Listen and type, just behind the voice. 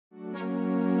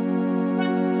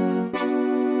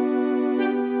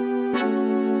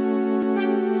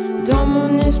Dans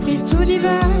mon esprit tout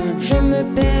divague, je me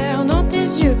perds dans tes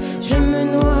yeux, je me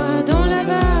noie dans la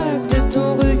vague de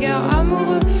ton regard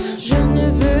amoureux. Je ne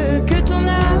veux que ton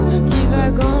âme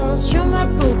divagant sur ma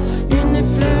peau, une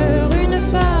fleur, une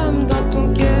femme dans ton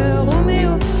cœur,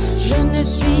 Roméo. Je ne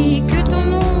suis que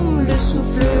ton ombre, le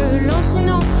souffle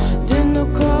lancinant de nos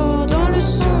corps dans le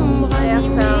sombre,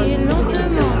 animé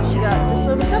lentement.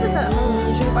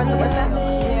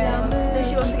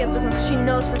 She wants to get this one because she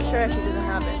knows for sure she doesn't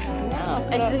have it.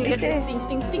 And she's gonna get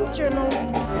this think journal.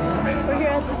 We're here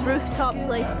at this rooftop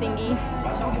place thingy,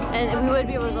 and we would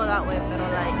be able to go that way, but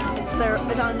like it's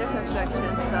under construction.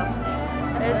 So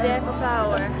there's the Eiffel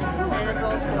Tower, and it's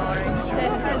all its glory.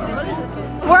 What is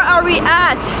this? Where are we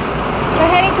at? We're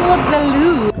heading towards the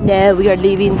Louvre. Yeah, we are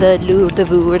leaving the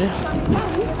Louvre.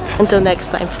 Until next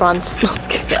time, France.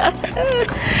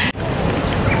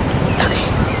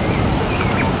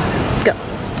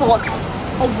 Spot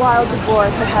a wild boar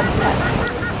for habitat.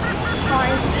 Trying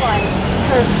to find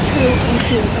her true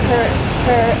eating, her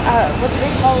what do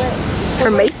they call it?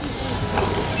 Her mate?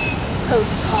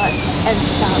 Postcards and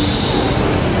stamps.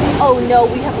 Oh no,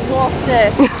 we have lost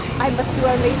it. I must do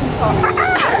our mating part.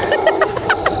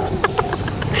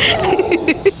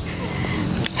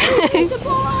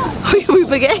 We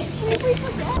forget.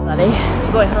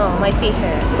 Going home, my feet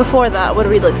hurt. Before that, what are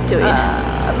we doing?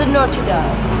 The Notre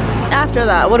Dame. After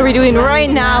that, what are we doing right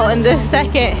now in this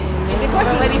second?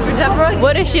 Waiting for Deborah.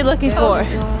 What is she looking for?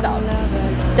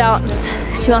 Stamps.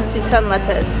 She wants to do sun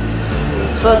letters.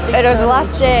 But it was the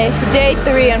last day, day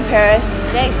 3 in Paris.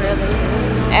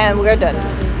 And we're done.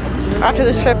 After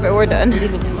this trip, we're done.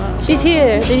 She's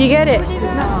here. Did you get it?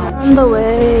 On the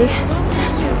way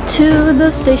to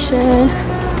the station.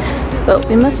 But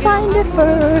we must find it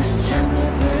first.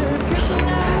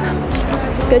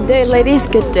 Good day, ladies.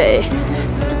 Good day.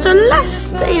 It's our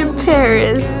last day in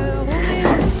Paris.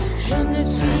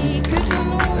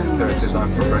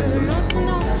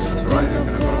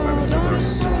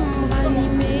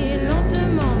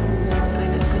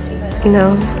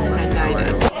 No.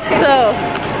 So,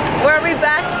 where are we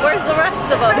back? Where's the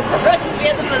rest of them? We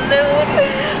have the balloon.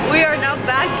 We are now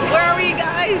back. Where are we,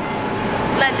 guys?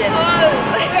 London.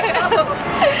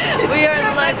 We are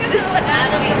in London.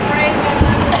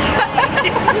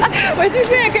 What'd you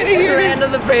say? I couldn't hear you. Miranda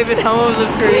the Brave and home of the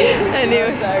free.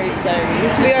 Anyway. Sorry.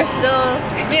 We are still,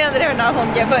 me and they're not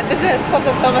home yet, but this is as close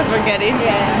as home as we're getting.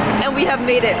 Yeah. And we have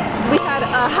made it. We had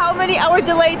a how many hour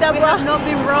delay, Deborah? We have not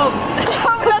been robbed.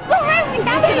 Oh, that's alright. We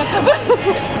have it.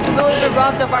 We've only been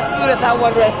robbed of our food at that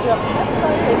one restaurant. That's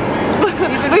about it.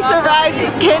 We survived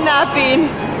kidnapping.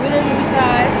 We didn't even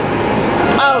die.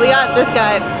 Oh, we got this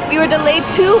guy. We were delayed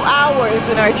 2 hours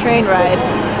in our train ride.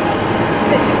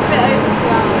 Just a bit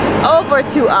over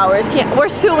 2 hours. Over 2 hours. We're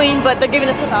suing, but they're giving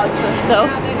us a voucher, so.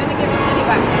 Yeah, they're gonna give us money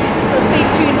back. So stay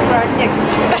tuned for our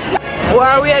next trip. Where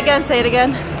are we again? Say it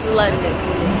again. London.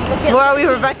 Where are we,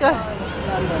 Rebecca?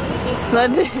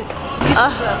 London.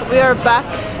 We are back.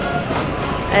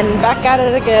 And back at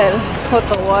it again with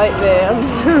the white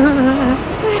vans.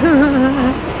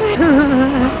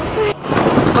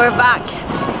 We're back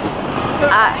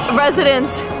at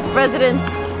residence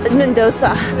in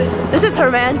Mendoza. This is her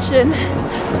mansion.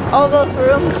 All those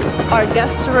rooms are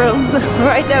guest rooms.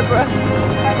 Right, Deborah?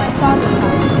 At my father's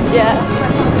house. Yeah.